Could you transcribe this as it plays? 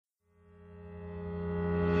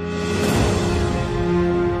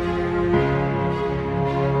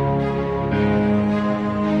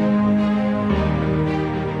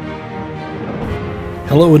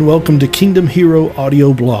Hello and welcome to Kingdom Hero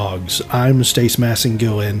Audio Blogs. I'm Stace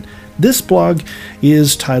Massingill, and this blog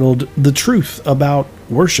is titled The Truth About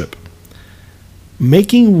Worship.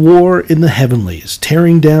 Making war in the heavenlies,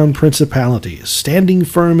 tearing down principalities, standing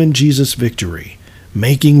firm in Jesus' victory.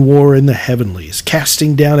 Making war in the heavenlies,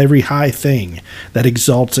 casting down every high thing that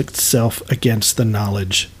exalts itself against the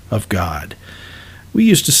knowledge of God. We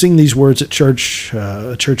used to sing these words at church,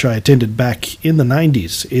 a church I attended back in the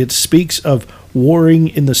 90s. It speaks of warring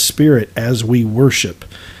in the Spirit as we worship,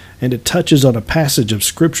 and it touches on a passage of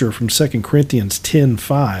Scripture from 2 Corinthians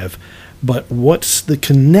 10:5. But what's the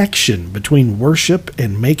connection between worship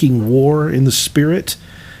and making war in the Spirit?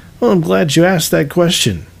 Well, I'm glad you asked that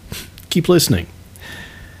question. Keep listening.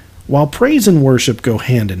 While praise and worship go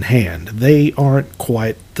hand in hand, they aren't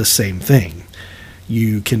quite the same thing.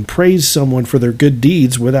 You can praise someone for their good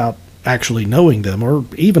deeds without actually knowing them or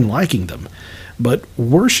even liking them. But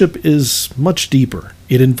worship is much deeper.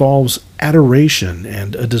 It involves adoration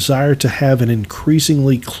and a desire to have an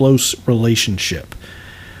increasingly close relationship.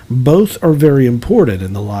 Both are very important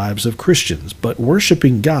in the lives of Christians, but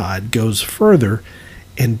worshiping God goes further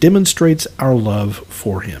and demonstrates our love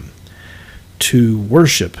for Him. To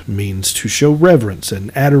worship means to show reverence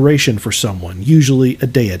and adoration for someone, usually a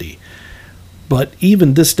deity. But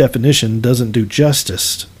even this definition doesn't do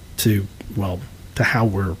justice to how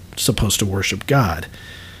we're supposed to worship God.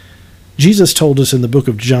 Jesus told us in the book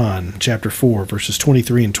of John, chapter 4, verses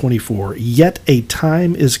 23 and 24, "Yet a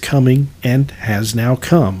time is coming and has now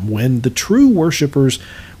come when the true worshipers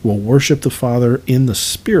will worship the Father in the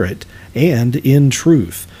Spirit and in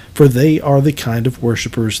truth, for they are the kind of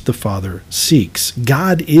worshipers the Father seeks.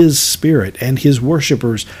 God is Spirit, and His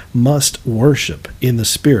worshipers must worship in the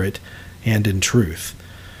Spirit and in truth."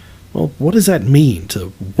 Well, what does that mean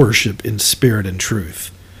to worship in spirit and truth?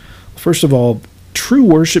 First of all, true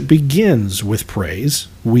worship begins with praise.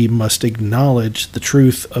 We must acknowledge the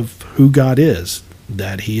truth of who God is,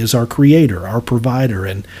 that He is our Creator, our Provider,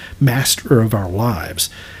 and Master of our lives.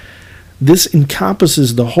 This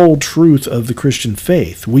encompasses the whole truth of the Christian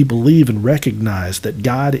faith. We believe and recognize that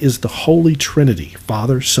God is the Holy Trinity,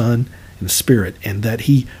 Father, Son, and Spirit, and that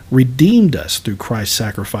He redeemed us through Christ's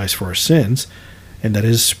sacrifice for our sins, and that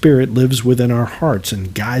His Spirit lives within our hearts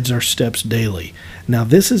and guides our steps daily. Now,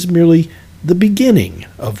 this is merely the beginning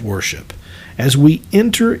of worship. As we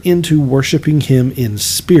enter into worshiping Him in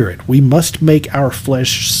spirit, we must make our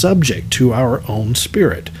flesh subject to our own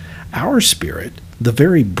spirit. Our spirit, the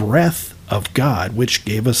very breath of God which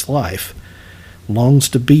gave us life, longs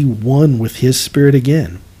to be one with His Spirit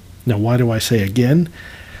again. Now, why do I say again?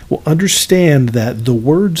 Well, understand that the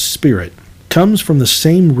word spirit comes from the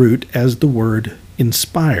same root as the word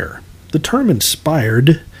inspire. The term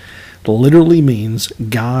inspired literally means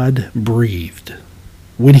God breathed.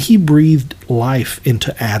 When He breathed life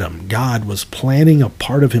into Adam, God was planting a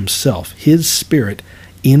part of Himself, His Spirit,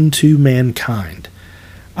 into mankind.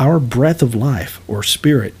 Our breath of life, or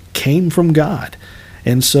spirit, came from God,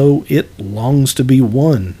 and so it longs to be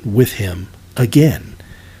one with Him again.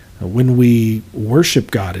 When we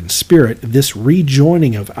worship God in spirit, this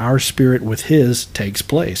rejoining of our spirit with His takes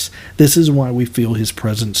place. This is why we feel His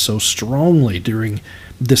presence so strongly during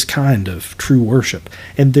this kind of true worship.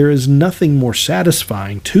 And there is nothing more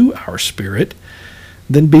satisfying to our spirit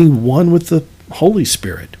than being one with the Holy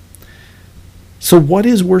Spirit. So what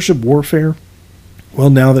is worship warfare? Well,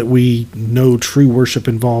 now that we know true worship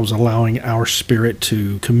involves allowing our spirit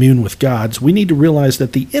to commune with God's, we need to realize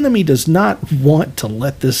that the enemy does not want to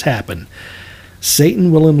let this happen. Satan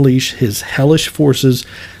will unleash his hellish forces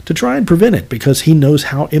to try and prevent it because he knows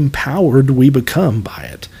how empowered we become by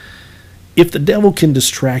it. If the devil can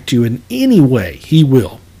distract you in any way, he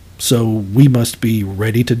will. So we must be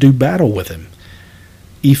ready to do battle with him.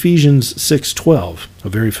 Ephesians 6:12, a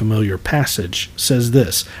very familiar passage, says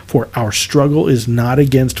this, "For our struggle is not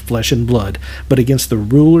against flesh and blood, but against the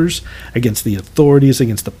rulers, against the authorities,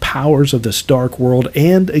 against the powers of this dark world,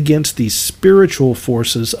 and against the spiritual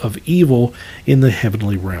forces of evil in the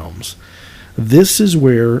heavenly realms." This is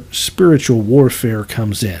where spiritual warfare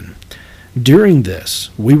comes in. During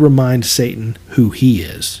this, we remind Satan who he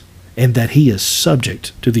is, and that he is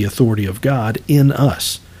subject to the authority of God in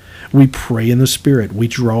us. We pray in the Spirit, we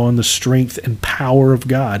draw on the strength and power of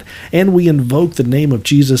God, and we invoke the name of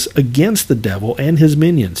Jesus against the devil and his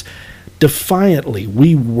minions. Defiantly,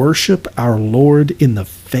 we worship our Lord in the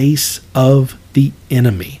face of the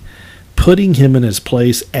enemy, putting him in his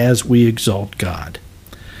place as we exalt God.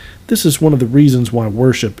 This is one of the reasons why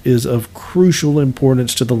worship is of crucial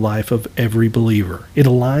importance to the life of every believer. It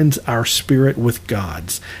aligns our spirit with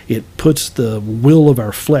God's. It puts the will of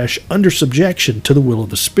our flesh under subjection to the will of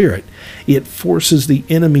the Spirit. It forces the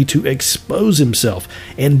enemy to expose himself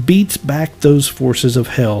and beats back those forces of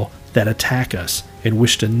hell that attack us and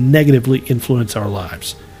wish to negatively influence our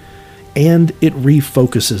lives. And it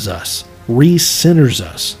refocuses us, recenters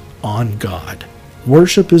us on God.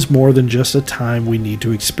 Worship is more than just a time we need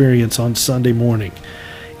to experience on Sunday morning.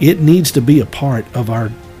 It needs to be a part of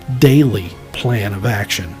our daily plan of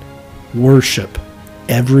action. Worship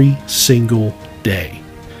every single day.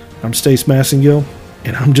 I'm Stace Massengill,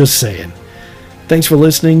 and I'm just saying. Thanks for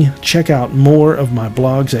listening. Check out more of my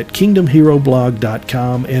blogs at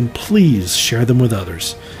kingdomheroblog.com, and please share them with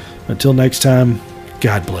others. Until next time,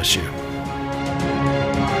 God bless you.